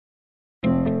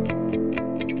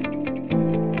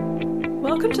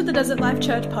Welcome to the Desert Life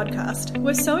Church podcast.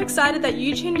 We're so excited that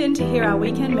you tuned in to hear our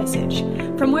weekend message.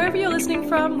 From wherever you're listening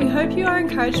from, we hope you are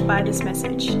encouraged by this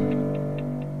message.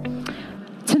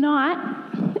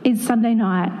 Tonight is Sunday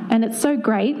night, and it's so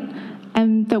great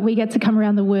that we get to come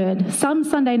around the Word. Some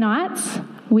Sunday nights,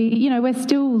 we're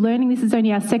still learning. This is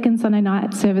only our second Sunday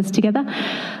night service together.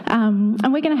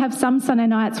 And we're going to have some Sunday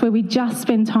nights where we just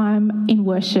spend time in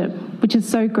worship, which is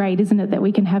so great, isn't it, that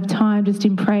we can have time just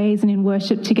in praise and in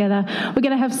worship together. We're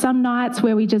going to have some nights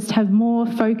where we just have more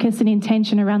focus and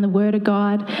intention around the Word of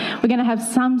God. We're going to have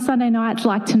some Sunday nights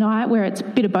like tonight where it's a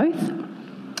bit of both.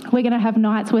 We're going to have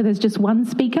nights where there's just one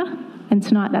speaker, and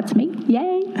tonight that's me.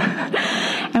 Yay!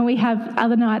 And we have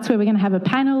other nights where we're going to have a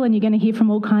panel and you're going to hear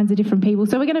from all kinds of different people.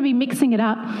 So we're going to be mixing it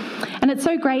up. And it's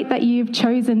so great that you've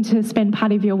chosen to spend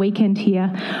part of your weekend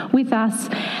here with us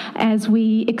as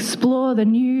we explore the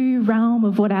new realm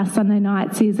of what our Sunday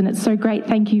nights is. And it's so great.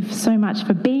 Thank you so much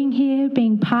for being here,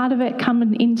 being part of it,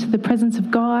 coming into the presence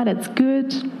of God. It's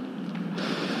good.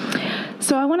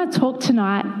 So I want to talk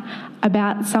tonight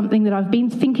about something that I've been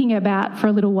thinking about for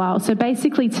a little while. So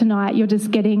basically tonight you're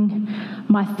just getting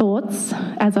my thoughts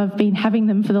as I've been having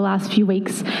them for the last few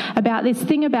weeks about this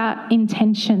thing about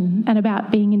intention and about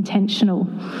being intentional.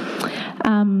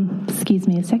 Excuse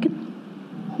me a second.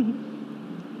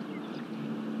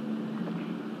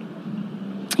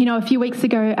 A few weeks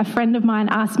ago a friend of mine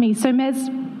asked me, so Mez,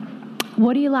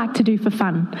 what do you like to do for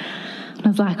fun? And I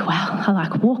was like, well, I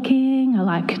like walking, I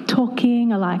like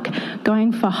talking, I like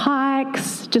going for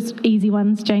hikes, just easy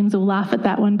ones. James will laugh at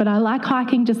that one, but I like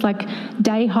hiking, just like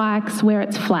day hikes where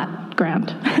it's flat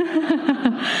ground.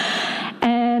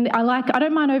 And I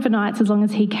don't mind overnights as long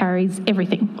as he carries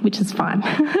everything, which is fine.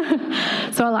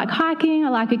 So I like hiking, I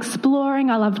like exploring,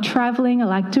 I love traveling, I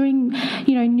like doing,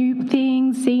 new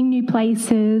things, seeing new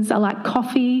places. I like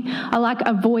coffee, I like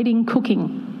avoiding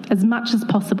cooking as much as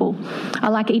possible. I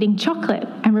like eating chocolate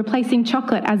and replacing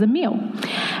chocolate as a meal.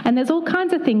 And there's all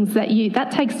kinds of things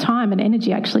that takes time and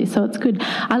energy actually, so it's good.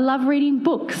 I love reading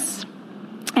books.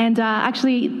 And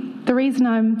actually, the reason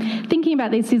I'm thinking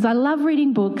about this is I love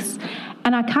reading books,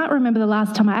 and I can't remember the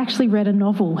last time I actually read a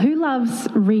novel. Who loves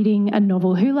reading a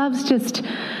novel? Who loves just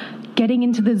getting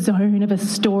into the zone of a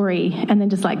story and then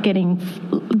just like getting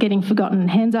forgotten?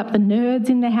 Hands up the nerds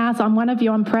in the house. I'm one of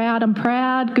you. I'm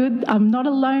proud. Good. I'm not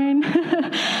alone.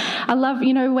 I love,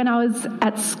 when I was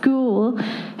at school,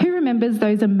 who remembers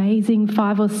those amazing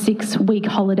 5 or 6 week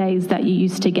holidays that you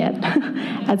used to get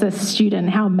as a student?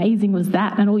 How amazing was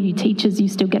that? And all you teachers, you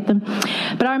still get them.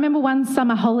 But I remember one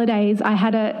summer holidays, I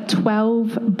had a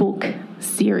 12 book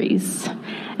series,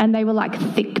 and they were like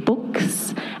thick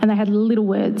books, and they had little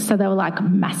words, so they were like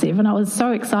massive. And I was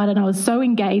so excited. I was so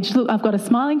engaged. Look, I've got a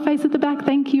smiling face at the back.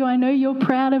 Thank you. I know you're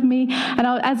proud of me. And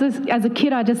as a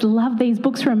kid, I just loved these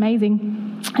books. Were amazing.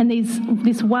 And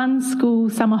this one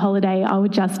school summer holiday, I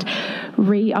would just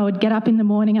read. I would get up in the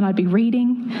morning and I'd be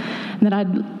reading, and then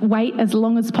I'd wait as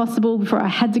long as possible before I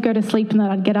had to go to sleep, and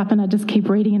then I'd get up and I'd just keep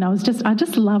reading. And I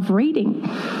just love reading.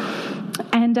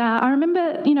 And I remember,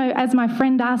 as my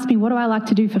friend asked me, what do I like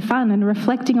to do for fun? And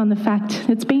reflecting on the fact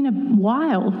it's been a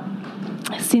while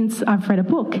since I've read a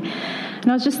book. And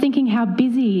I was just thinking how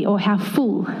busy or how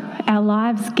full our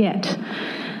lives get.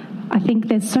 I think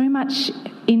there's so much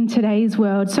in today's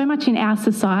world, so much in our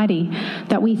society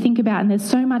that we think about, and there's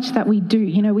so much that we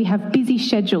do. We have busy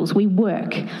schedules, we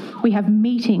work, we have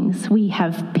meetings, we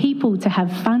have people to have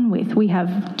fun with, we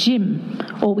have gym,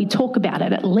 or we talk about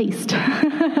it at least.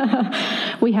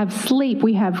 We have sleep,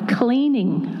 we have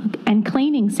cleaning, and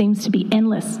cleaning seems to be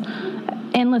endless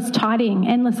tidying,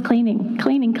 endless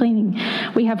cleaning.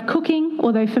 We have cooking,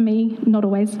 although for me, not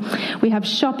always. We have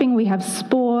shopping, we have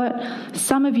sport.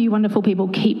 Some of you wonderful people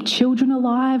keep children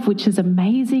alive, which is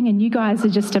amazing, and you guys are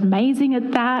just amazing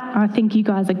at that. I think you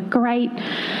guys are great.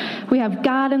 We have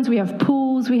gardens, we have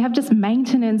pools, we have just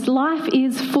maintenance. Life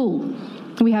is full.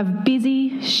 We have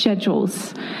busy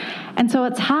schedules. And so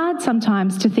it's hard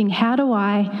sometimes to think, how do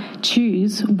I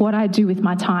choose what I do with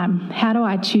my time? How do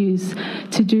I choose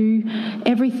to do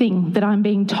everything that I'm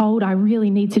being told I really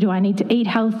need to do? I need to eat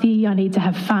healthy, I need to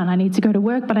have fun, I need to go to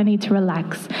work, but I need to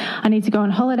relax. I need to go on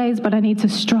holidays, but I need to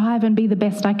strive and be the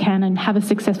best I can and have a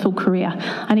successful career.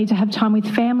 I need to have time with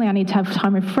family, I need to have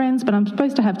time with friends, but I'm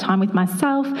supposed to have time with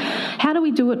myself. How do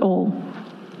we do it all?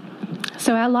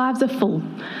 So our lives are full.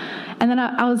 And then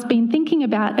I was been thinking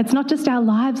about, it's not just our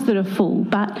lives that are full,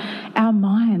 but our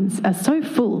minds are so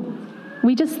full.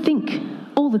 We just think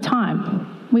all the time.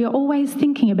 We are always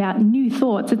thinking about new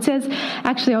thoughts. It says,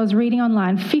 actually I was reading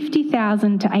online,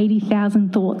 50,000 to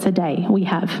 80,000 thoughts a day we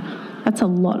have. That's a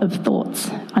lot of thoughts.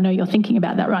 I know you're thinking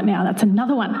about that right now. That's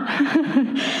another one.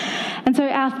 And so so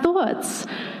our thoughts,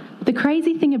 the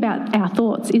crazy thing about our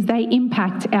thoughts is they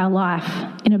impact our life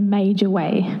in a major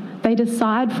way. They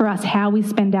decide for us how we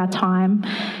spend our time,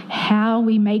 how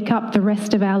we make up the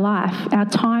rest of our life. Our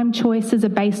time choices are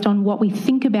based on what we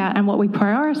think about and what we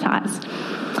prioritise.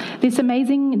 This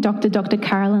amazing Dr.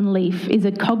 Carolyn Leaf is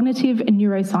a cognitive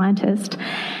neuroscientist,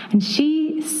 and she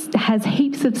has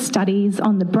heaps of studies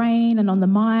on the brain and on the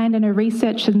mind, and her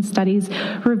research and studies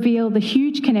reveal the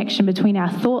huge connection between our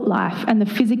thought life and the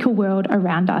physical world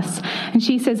around us. And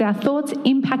she says our thoughts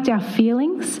impact our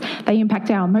feelings, they impact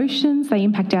our emotions, they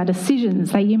impact our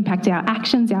decisions, they impact our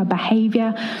actions, our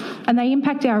behaviour, and they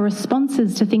impact our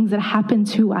responses to things that happen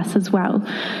to us as well.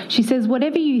 She says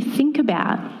whatever you think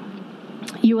about,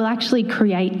 you will actually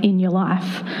create in your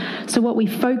life. So what we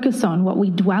focus on, what we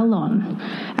dwell on,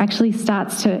 actually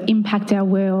starts to impact our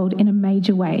world in a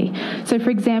major way. So for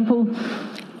example,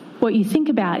 what you think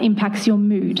about impacts your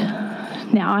mood.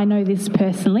 Now, I know this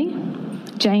personally.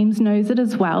 James knows it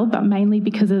as well, but mainly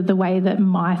because of the way that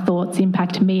my thoughts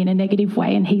impact me in a negative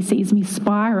way, and he sees me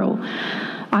spiral.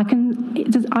 I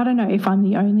don't know if I'm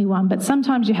the only one, but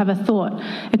sometimes you have a thought.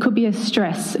 It could be a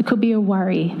stress. It could be a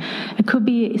worry. It could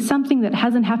be something that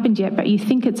hasn't happened yet, but you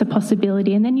think it's a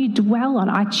possibility, and then you dwell on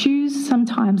it. I choose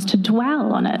sometimes to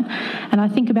dwell on it, and I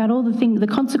think about all the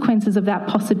consequences of that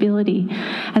possibility,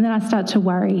 and then I start to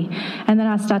worry, and then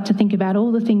I start to think about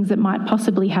all the things that might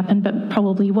possibly happen but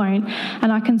probably won't,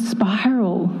 and I can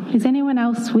spiral. Is anyone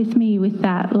else with me with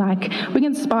that? Like, we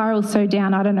can spiral so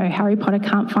down, I don't know, Harry Potter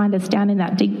can't find us down in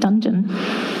that deep dungeon.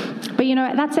 But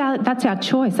that's our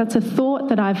choice. That's a thought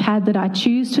that I've had that I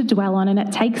choose to dwell on, and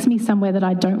it takes me somewhere that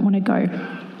I don't want to go.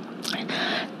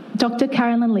 Dr.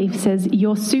 Carolyn Leaf says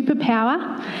your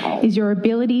superpower is your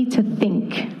ability to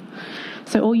think.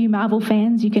 So all you Marvel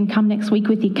fans, you can come next week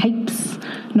with your capes.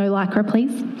 No lycra,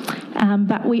 please.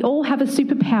 But we all have a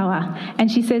superpower,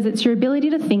 and she says it's your ability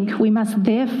to think. We must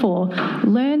therefore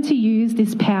learn to use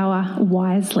this power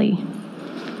wisely.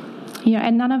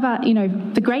 And none of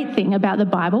the great thing about the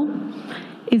Bible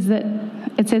is that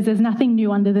it says there's nothing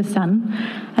new under the sun,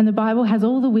 and the Bible has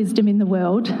all the wisdom in the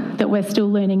world that we're still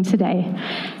learning today.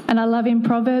 And I love in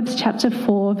Proverbs chapter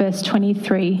 4, verse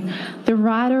 23, the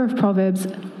writer of Proverbs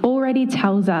already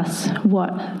tells us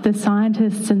what the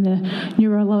scientists and the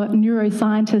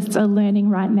neuroscientists are learning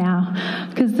right now.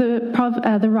 Because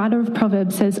the writer of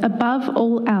Proverbs says, above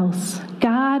all else,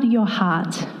 guard your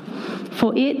heart,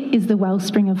 for it is the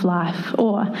wellspring of life.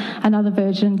 Or another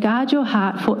version, guard your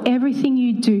heart, for everything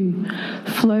you do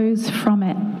flows from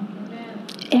it.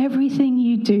 Everything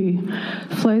you do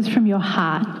flows from your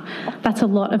heart. That's a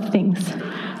lot of things.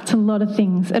 It's a lot of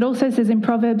things. It also says in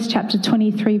Proverbs chapter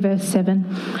 23, verse 7,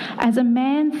 as a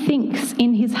man thinks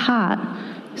in his heart,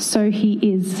 so he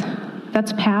is.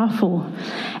 That's powerful.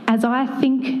 As I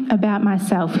think about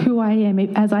myself, who I am,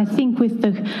 as I think with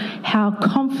how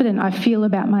confident I feel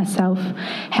about myself,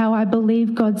 how I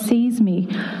believe God sees me,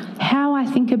 how I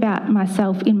think about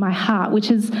myself in my heart,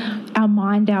 which is our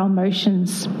mind, our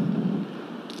emotions,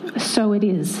 so it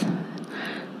is.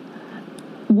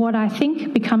 What I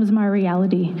think becomes my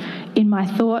reality in my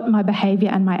thought, my behaviour,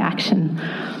 and my action.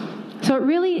 So it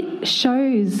really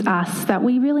shows us that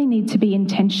we really need to be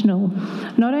intentional,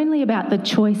 not only about the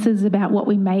choices about what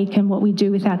we make and what we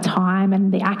do with our time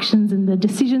and the actions and the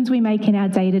decisions we make in our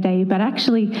day-to-day, but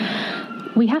actually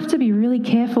we have to be really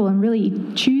careful and really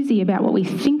choosy about what we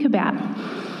think about.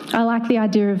 I like the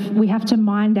idea of we have to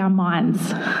mind our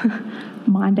minds.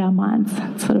 Mind our minds.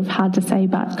 It's sort of hard to say,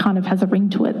 but kind of has a ring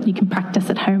to it. You can practice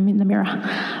at home in the mirror.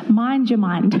 Mind your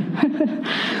mind.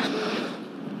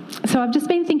 So I've just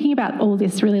been thinking about all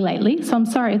this really lately, so I'm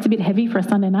sorry it's a bit heavy for a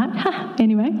Sunday night.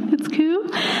 Anyway, it's cool.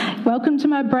 Welcome to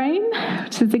my brain,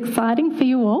 which is exciting for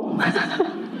you all.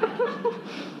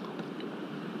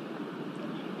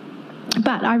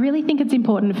 But I really think it's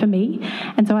important for me,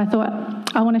 and so I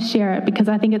thought I want to share it because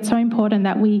I think it's so important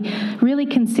that we really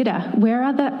consider where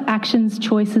are the actions,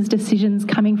 choices, decisions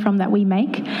coming from that we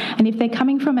make, and if they're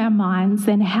coming from our minds,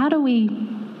 then how do we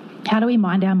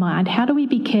mind our mind? How do we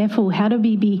be careful? How do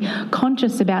we be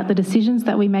conscious about the decisions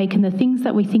that we make and the things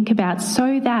that we think about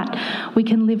so that we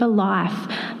can live a life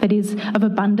that is of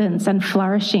abundance and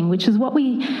flourishing, which is what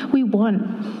we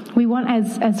want. We want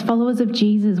as followers of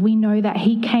Jesus, we know that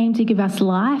he came to give us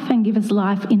life and give us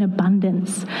life in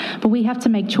abundance. But we have to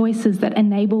make choices that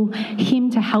enable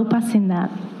him to help us in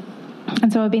that.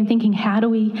 And so I've been thinking, how do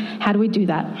we do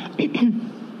that?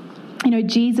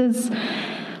 Jesus,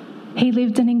 he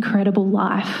lived an incredible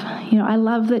life. I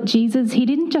love that Jesus, he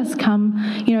didn't just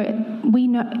come, we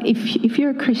know, if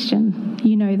you're a Christian,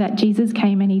 you know that Jesus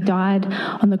came and he died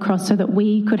on the cross so that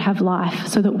we could have life,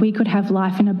 so that we could have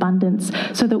life in abundance,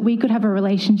 so that we could have a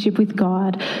relationship with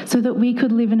God, so that we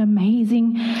could live an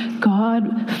amazing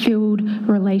God-filled,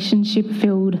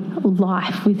 relationship-filled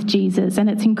life with Jesus. And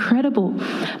it's incredible.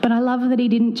 But I love that he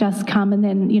didn't just come and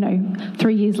then,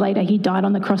 3 years later he died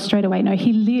on the cross straight away. No,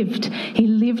 he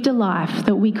lived a life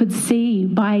that we could see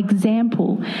by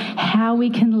example how we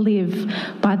can live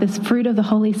by the fruit of the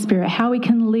Holy Spirit, how we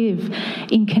can live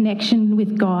in connection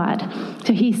with God.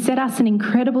 So he set us an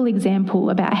incredible example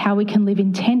about how we can live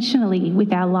intentionally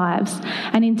with our lives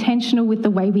and intentional with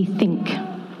the way we think.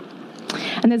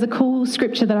 And there's a cool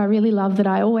scripture that I really love that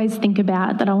I always think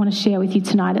about that I want to share with you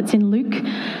tonight. It's in Luke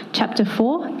chapter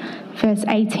 4, verse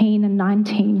 18 and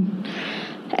 19.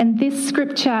 And this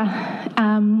scripture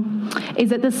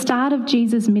is at the start of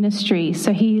Jesus' ministry.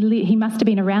 So he must have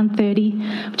been around 30,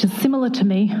 which is similar to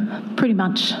me, pretty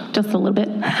much, just a little bit.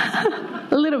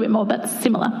 A little bit more, but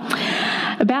similar.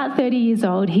 About 30 years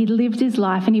old, he lived his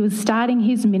life and he was starting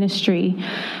his ministry.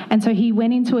 And so he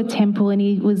went into a temple and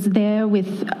he was there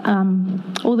with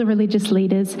all the religious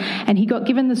leaders, and he got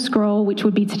given the scroll, which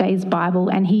would be today's Bible,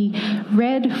 and he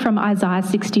read from Isaiah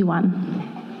 61.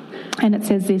 And it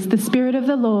says this: "The Spirit of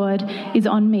the Lord is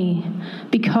on me,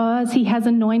 because he has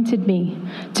anointed me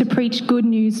to preach good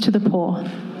news to the poor.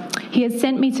 He has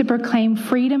sent me to proclaim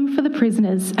freedom for the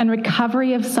prisoners and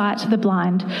recovery of sight to the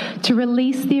blind, to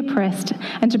release the oppressed,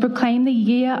 and to proclaim the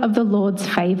year of the Lord's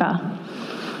favour."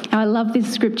 Now, I love this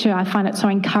scripture. I find it so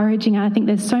encouraging, and I think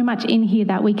there's so much in here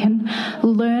that we can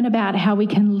learn about how we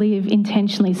can live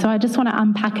intentionally. So I just want to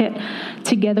unpack it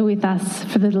together with us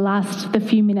for the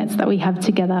few minutes that we have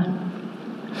together.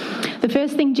 The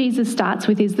first thing Jesus starts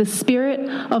with is, "The Spirit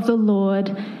of the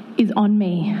Lord is on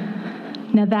me."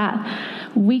 Now that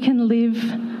we can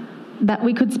live, that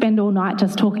we could spend all night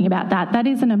just talking about that. That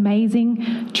is an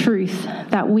amazing truth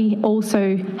that we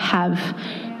also have.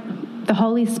 The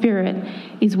Holy Spirit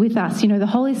is with us. The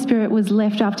Holy Spirit was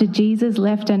left after Jesus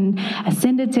left and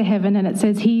ascended to heaven, and it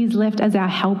says he is left as our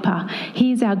helper.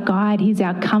 He is our guide. He's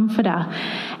our comforter,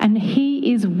 and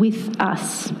he is with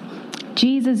us.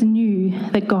 Jesus knew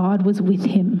that God was with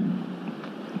him,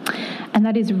 and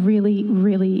that is really,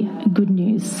 really good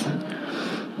news.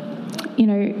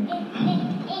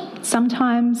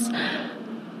 Sometimes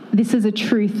this is a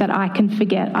truth that I can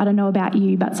forget. I don't know about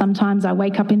you, but sometimes I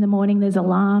wake up in the morning, there's an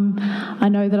alarm. I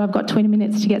know that I've got 20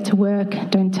 minutes to get to work.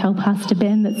 Don't tell Pastor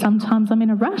Ben that sometimes I'm in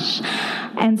a rush.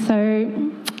 And so,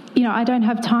 I don't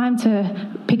have time to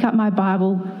pick up my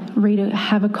Bible, read it,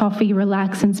 have a coffee,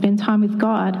 relax, and spend time with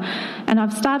God. And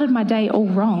I've started my day all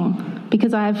wrong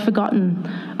because I have forgotten.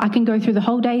 I can go through the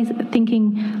whole day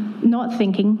not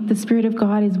thinking, the Spirit of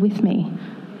God is with me.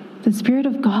 The Spirit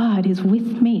of God is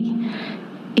with me.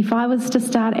 If I was to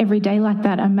start every day like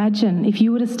that, imagine. If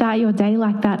you were to start your day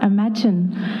like that,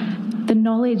 imagine the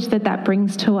knowledge that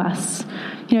brings to us.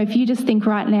 If you just think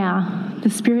right now, the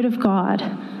Spirit of God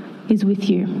is with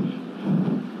you.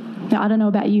 Now, I don't know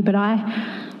about you, but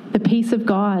the peace of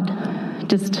God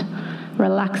just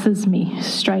relaxes me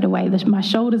straight away. My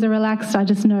shoulders are relaxed. I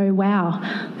just know, wow,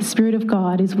 the Spirit of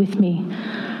God is with me.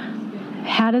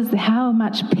 How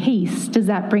much peace does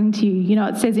that bring to you?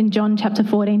 It says in John chapter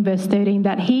 14, verse 13,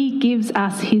 that he gives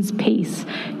us his peace.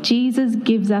 Jesus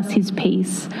gives us his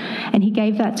peace, and he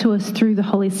gave that to us through the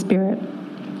Holy Spirit.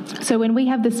 So when we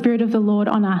have the Spirit of the Lord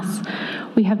on us,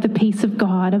 we have the peace of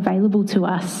God available to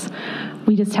us.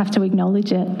 We just have to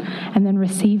acknowledge it and then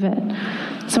receive it.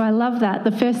 So I love that.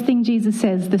 The first thing Jesus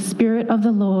says, "The Spirit of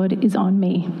the Lord is on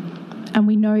me." And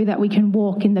we know that we can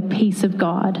walk in the peace of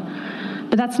God.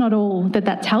 But that's not all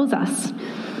that tells us.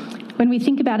 When we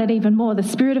think about it even more, the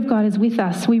Spirit of God is with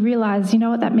us. We realize,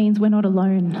 what that means? We're not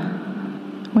alone.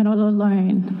 We're not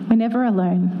alone. We're never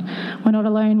alone. We're not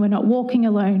alone. We're not walking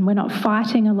alone. We're not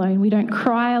fighting alone. We don't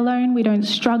cry alone. We don't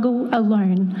struggle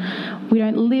alone. We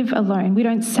don't live alone. We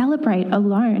don't celebrate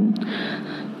alone.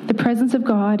 The presence of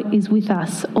God is with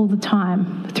us all the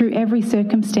time, through every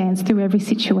circumstance, through every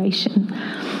situation.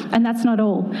 And that's not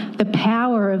all. The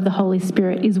power of the Holy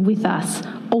Spirit is with us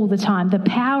all the time. The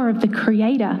power of the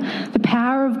Creator, the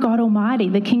power of God Almighty,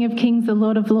 the King of Kings, the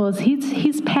Lord of Lords.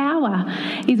 His power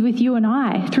is with you and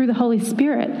I through the Holy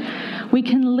Spirit. We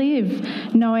can live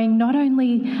knowing not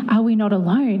only are we not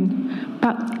alone,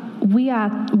 but we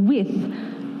are with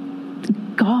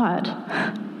God.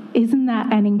 Isn't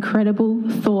that an incredible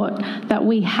thought that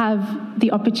we have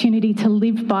the opportunity to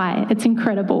live by? It's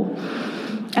incredible.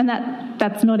 And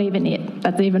that's not even it.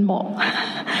 That's even more.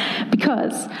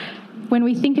 Because when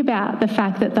we think about the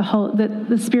fact that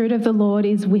the Spirit of the Lord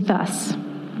is with us,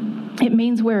 It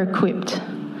means we're equipped.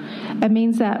 It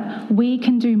means that we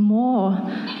can do more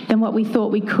than what we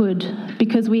thought we could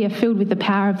because we are filled with the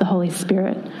power of the Holy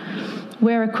Spirit.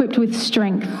 We're equipped with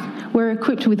strength. We're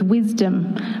equipped with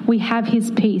wisdom. We have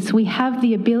his peace. We have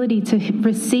the ability to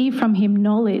receive from him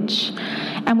knowledge.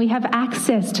 And we have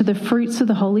access to the fruits of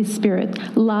the Holy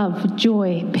Spirit: love,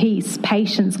 joy, peace,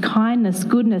 patience, kindness,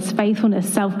 goodness, faithfulness,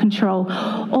 self-control.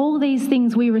 All these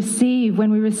things we receive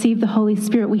when we receive the Holy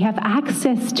Spirit. We have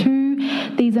access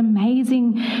to these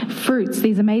amazing fruits,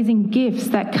 these amazing gifts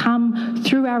that come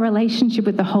through our relationship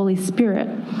with the Holy Spirit.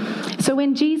 So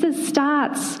when Jesus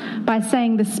starts by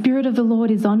saying, "The Spirit of the Lord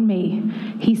is on me,"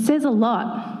 he says a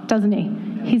lot, doesn't he?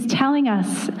 He's telling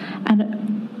us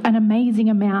an amazing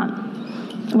amount.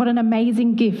 What an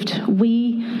amazing gift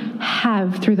we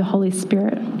have through the Holy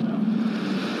Spirit.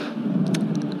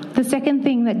 The second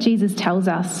thing that Jesus tells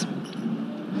us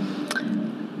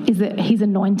is that he's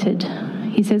anointed.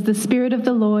 He says, "The Spirit of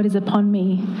the Lord is upon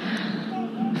me,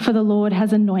 for the Lord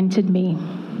has anointed me."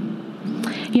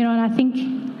 You know, and I think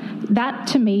that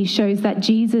to me shows that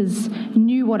Jesus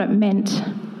knew what it meant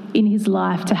in his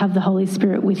life to have the Holy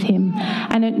Spirit with him.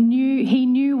 And he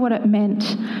knew what it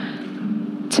meant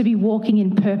to be walking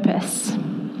in purpose.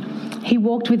 He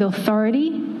walked with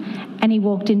authority and he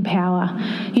walked in power.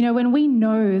 You know, when we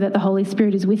know that the Holy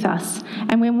Spirit is with us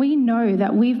and when we know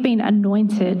that we've been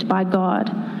anointed by God,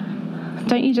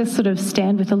 don't you just sort of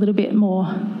stand with a little bit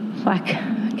more like,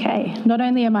 okay, not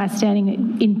only am I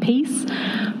standing in peace,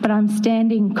 but I'm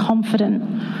standing confident.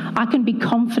 I can be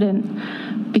confident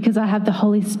because I have the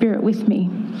Holy Spirit with me.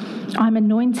 I'm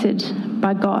anointed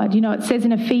by God. You know, it says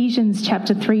in Ephesians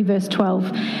chapter 3, verse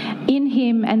 12, "In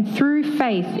him and through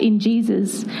faith in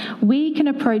Jesus, we can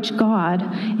approach God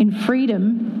in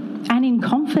freedom and in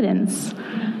confidence."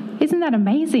 Isn't that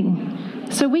amazing?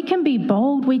 So we can be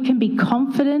bold, we can be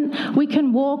confident, we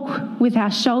can walk with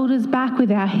our shoulders back, with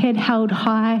our head held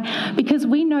high, because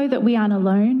we know that we aren't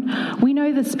alone. We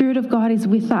know the Spirit of God is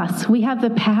with us. We have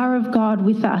the power of God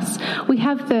with us. We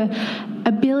have the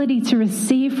ability to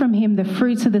receive from him the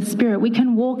fruits of the Spirit. We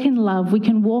can walk in love, we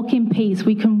can walk in peace,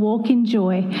 we can walk in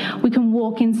joy, we can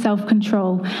walk in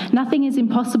self-control. Nothing is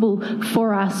impossible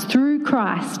for us through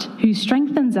Christ who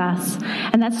strengthens us,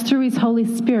 and that's through his Holy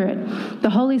Spirit.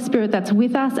 The Holy Spirit that's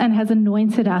with us and has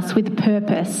anointed us with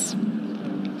purpose.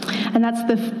 And that's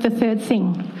the third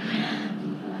thing.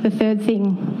 The third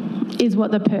thing is what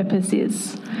the purpose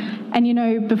is. And you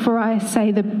know, before I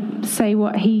say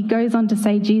what he goes on to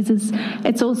say, Jesus,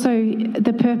 it's also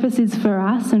the purpose is for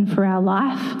us and for our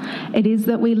life. It is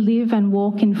that we live and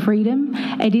walk in freedom.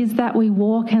 It is that we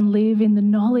walk and live in the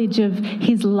knowledge of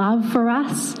his love for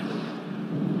us.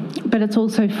 But it's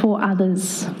also for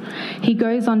others. He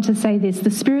goes on to say this: "The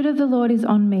Spirit of the Lord is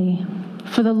on me,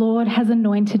 for the Lord has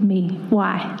anointed me."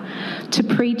 Why? To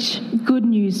preach good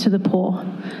news to the poor,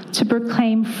 to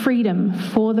proclaim freedom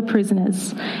for the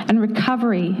prisoners and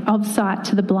recovery of sight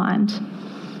to the blind,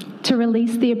 to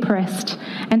release the oppressed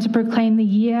and to proclaim the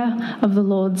year of the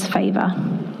Lord's favour.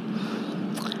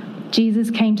 Jesus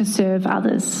came to serve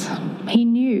others. He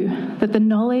knew that the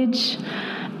knowledge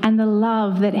and the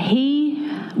love that he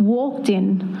walked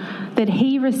in, that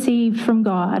he received from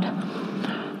God,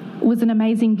 was an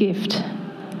amazing gift,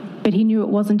 but he knew it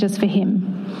wasn't just for him.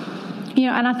 You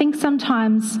know, and I think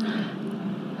sometimes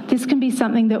this can be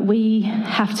something that we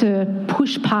have to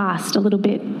push past a little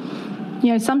bit.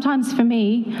 You know, sometimes for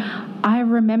me, I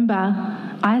remember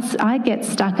I get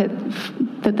stuck at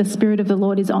that the Spirit of the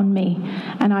Lord is on me,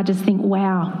 and I just think,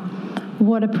 wow,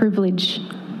 what a privilege,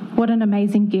 what an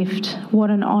amazing gift, what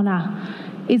an honour.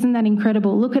 Isn't that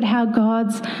incredible? Look at how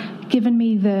God's given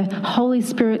me the Holy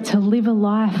Spirit to live a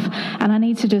life, and I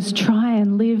need to just try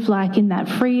and live like in that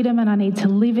freedom, and I need to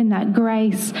live in that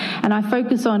grace, and I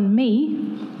focus on me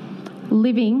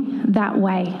living that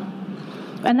way.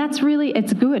 And that's really,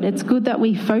 it's good. It's good that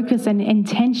we focus and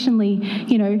intentionally,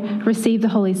 you know, receive the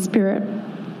Holy Spirit.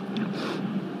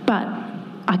 But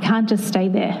I can't just stay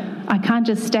there. I can't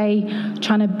just stay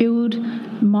trying to build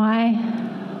my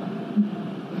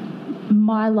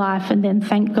life and then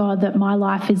thank God that my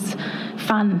life is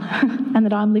fun and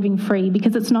that I'm living free,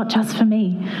 because it's not just for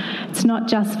me. It's not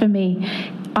just for me.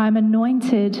 I'm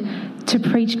anointed to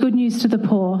preach good news to the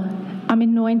poor. I'm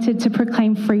anointed to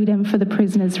proclaim freedom for the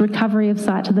prisoners, recovery of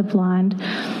sight to the blind.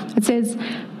 It says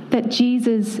that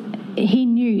Jesus, he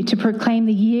knew to proclaim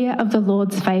the year of the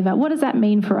Lord's favour. What does that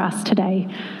mean for us today?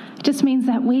 It just means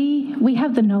that we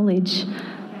have the knowledge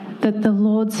that the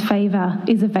Lord's favour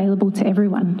is available to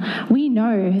everyone. We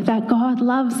know that God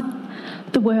loves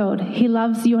the world. He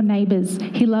loves your neighbours.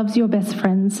 He loves your best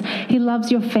friends. He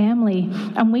loves your family.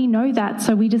 And we know that,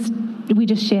 so we just we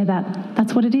just share that.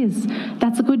 That's what it is.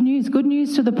 That's the good news. Good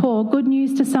news to the poor. Good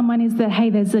news to someone is that, hey,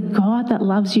 there's a God that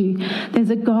loves you. There's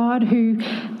a God who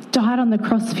died on the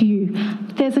cross for you.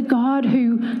 There's a God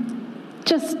who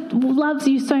just loves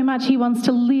you so much. He wants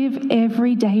to live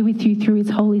every day with you through his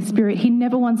Holy Spirit. He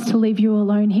never wants to leave you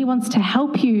alone. He wants to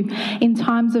help you in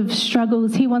times of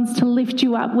struggles. He wants to lift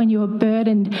you up when you are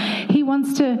burdened. He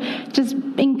wants to just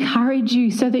encourage you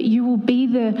so that you will be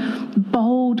the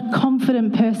bold,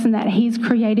 confident person that he's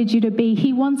created you to be.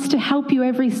 He wants to help you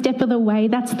every step of the way.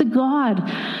 That's the God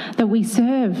that we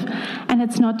serve. And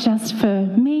it's not just for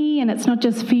me and it's not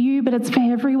just for you, but it's for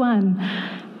everyone.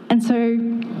 And so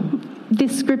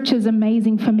this scripture is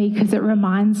amazing for me because it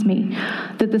reminds me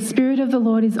that the Spirit of the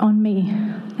Lord is on me.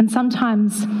 And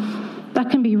sometimes that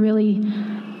can be really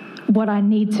what I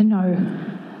need to know.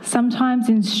 Sometimes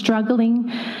in struggling,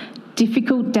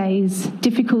 difficult days,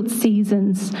 difficult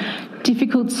seasons,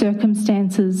 difficult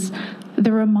circumstances,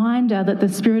 the reminder that the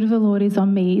Spirit of the Lord is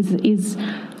on me is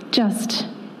just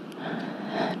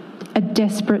a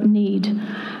desperate need.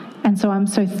 And so I'm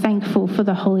so thankful for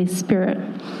the Holy Spirit.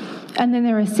 And then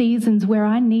there are seasons where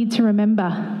I need to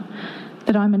remember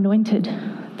that I'm anointed,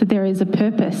 that there is a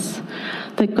purpose,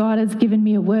 that God has given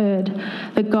me a word,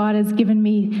 that God has given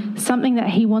me something that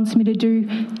he wants me to do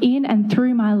in and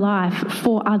through my life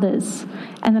for others.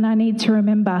 And then I need to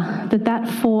remember that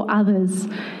for others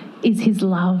is his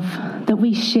love, that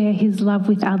we share his love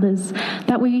with others,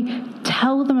 that we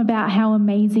tell them about how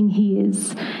amazing he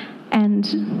is.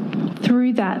 And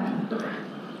through that,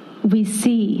 we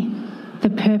see the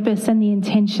purpose and the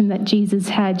intention that Jesus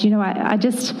had. You know,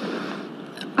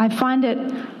 I find it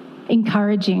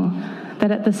encouraging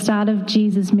that at the start of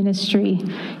Jesus' ministry,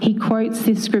 he quotes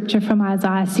this scripture from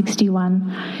Isaiah 61.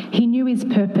 He knew his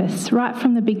purpose right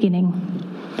from the beginning,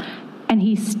 and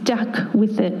he stuck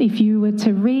with it. If you were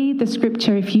to read the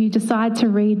scripture, if you decide to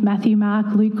read Matthew,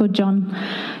 Mark, Luke, or John,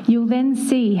 you'll then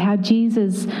see how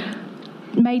Jesus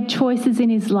made choices in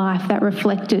his life that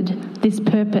reflected this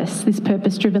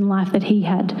purpose-driven life that he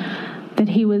had, that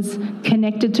he was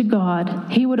connected to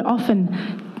God. He would often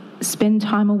spend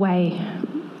time away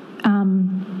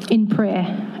in prayer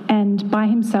and by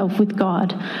himself with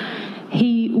God.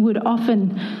 He would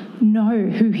often know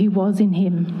who he was in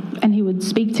him, and he would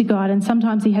speak to God, and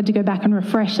sometimes he had to go back and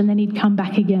refresh, and then he'd come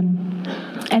back again.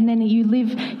 And then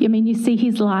you see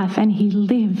his life, and he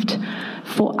lived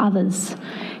for others.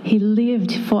 He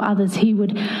lived for others. He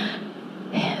would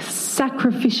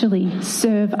sacrificially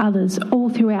serve others all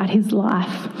throughout his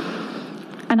life.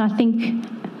 And I think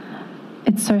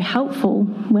it's so helpful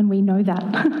when we know that.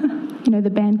 The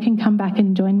band can come back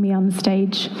and join me on the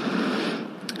stage.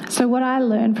 So what I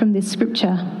learned from this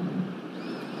scripture,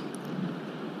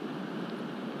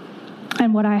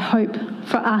 and what I hope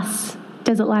for us,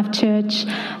 Desert Life Church,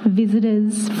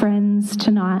 visitors, friends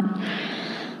tonight,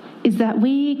 is that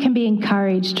we can be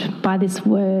encouraged by this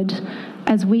word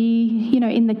as we,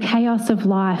 in the chaos of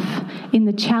life, in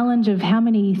the challenge of how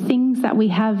many things that we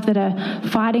have that are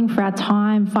fighting for our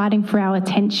time, fighting for our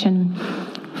attention,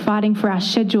 fighting for our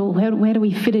schedule. Where do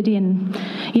we fit it in?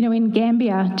 In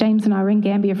Gambia, James and I were in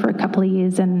Gambia for a couple of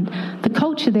years, and the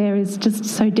culture there is just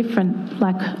so different.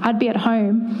 Like, I'd be at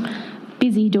home,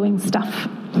 busy doing stuff,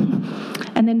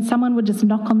 and then someone would just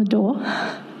knock on the door.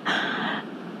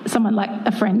 Someone like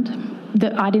a friend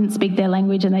that I didn't speak their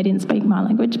language and they didn't speak my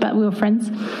language, but we were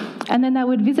friends. And then they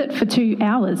would visit for 2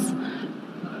 hours.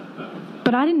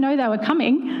 But I didn't know they were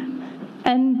coming.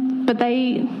 But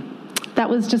that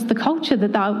was just the culture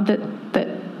that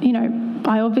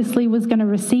I obviously was going to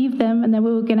receive them, and then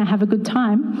we were going to have a good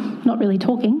time. Not really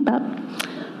talking, but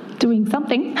doing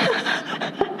something.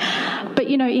 But,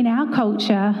 in our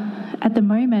culture, at the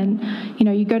moment,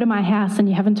 you go to my house and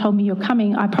you haven't told me you're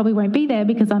coming, I probably won't be there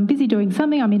because I'm busy doing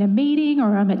something. I'm in a meeting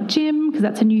or I'm at gym, because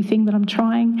that's a new thing that I'm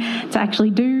trying to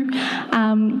actually do.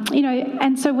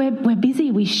 And so we're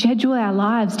busy. We schedule our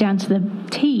lives down to the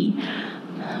T.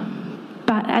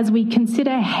 But as we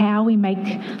consider how we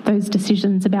make those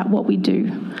decisions about what we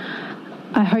do,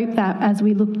 I hope that as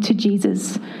we look to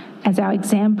Jesus as our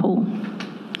example,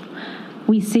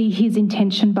 we see his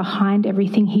intention behind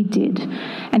everything he did.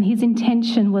 And his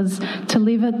intention was to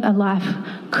live a life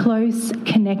close,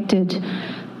 connected,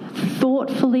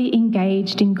 thoughtfully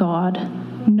engaged in God,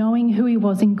 knowing who he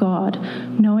was in God,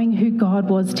 knowing who God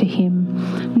was to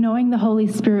him, knowing the Holy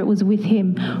Spirit was with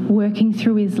him, working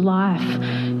through his life,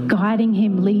 guiding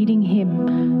him, leading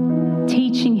him,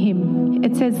 teaching him.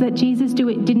 It says that Jesus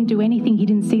didn't do anything he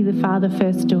didn't see the Father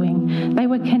first doing. They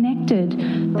were connected.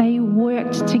 They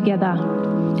worked together.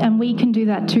 And we can do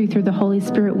that too through the Holy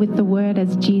Spirit with the Word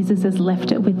as Jesus has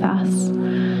left it with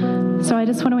us. So I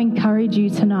just want to encourage you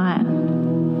tonight.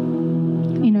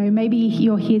 You know, maybe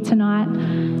you're here tonight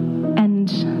and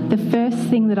the first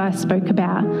thing that I spoke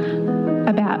about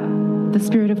the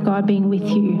Spirit of God being with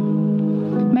you,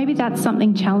 maybe that's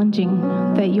something challenging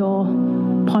that you're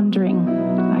pondering.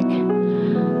 Like,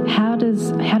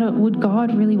 would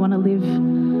God really want to live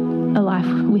a life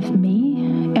with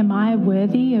me? Am I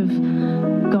worthy of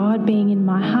God being in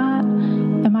my heart?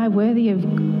 Am I worthy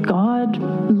of God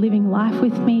living life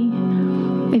with me?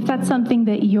 If that's something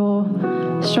that you're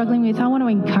struggling with, I want to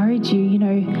encourage you. You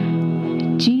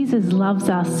know, Jesus loves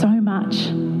us so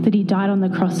much that he died on the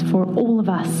cross for all of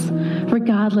us,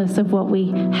 regardless of what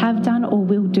we have done or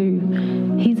will do.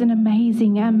 He's an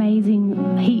amazing,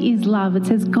 he is love. It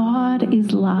says God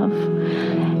is love.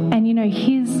 And you know,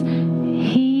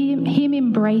 him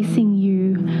embracing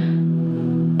you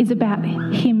is about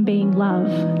him being love.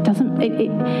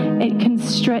 It can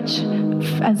stretch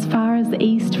as far as the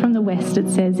east from the west, it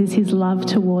says, is his love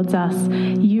towards us.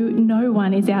 No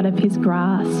one is out of his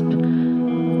grasp.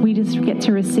 We just get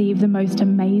to receive the most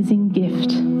amazing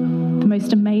gift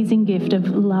of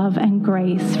love and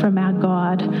grace from our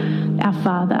God, our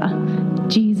Father,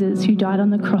 Jesus, who died on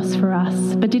the cross for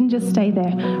us, but didn't just stay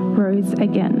there, rose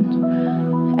again.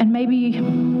 And maybe,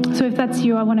 so if that's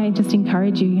you, I want to just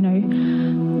encourage you, you know,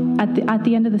 at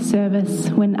the end of the service,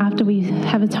 after we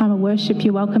have a time of worship,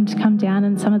 you're welcome to come down,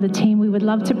 and some of the team, we would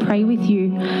love to pray with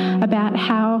you about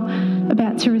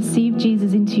to receive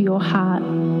Jesus into your heart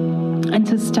and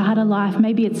to start a life.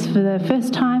 Maybe it's for the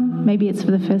first time, maybe it's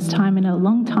for the first time in a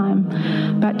long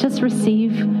time, but just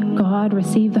receive God,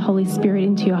 receive the Holy Spirit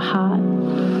into your heart.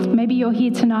 Maybe you're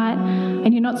here tonight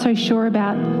and you're not so sure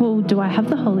about, well, do I have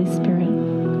the Holy Spirit?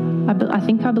 I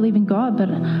think I believe in God, but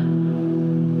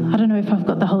I don't know if I've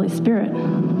got the Holy Spirit.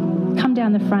 Come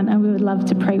down the front and we would love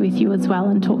to pray with you as well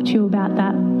and talk to you about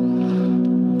that.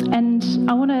 And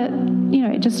I want to, you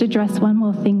know, just address one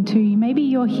more thing too. Maybe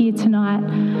you're here tonight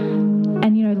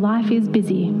and, you know, life is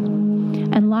busy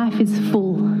and life is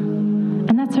full,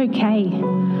 and that's okay.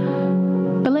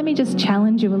 But let me just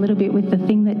challenge you a little bit with the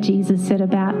thing that Jesus said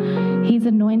about he's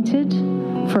anointed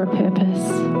for a purpose,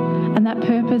 and that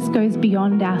purpose goes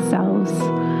beyond ourselves.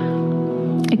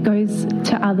 It goes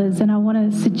to others. And I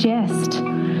want to suggest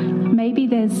maybe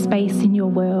there's space in your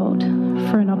world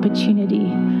for an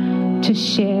opportunity to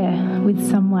share with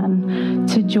someone,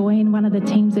 to join one of the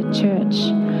teams at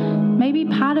church. Maybe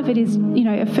part of it is, you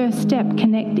know, a first step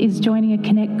is joining a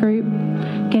connect group,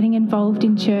 getting involved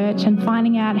in church and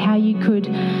finding out how you could,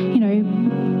 you know,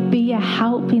 be a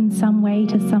help in some way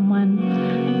to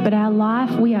someone. But our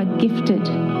life, we are gifted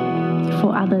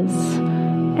for others.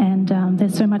 And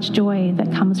there's so much joy that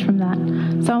comes from that.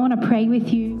 So I want to pray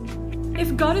with you.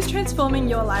 If God is transforming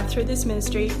your life through this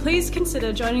ministry, please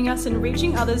consider joining us in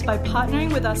reaching others by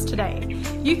partnering with us today.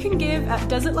 You can give at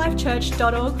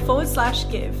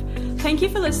desertlifechurch.org/give. Thank you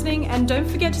for listening, and don't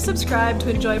forget to subscribe to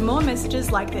enjoy more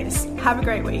messages like this. Have a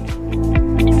great week.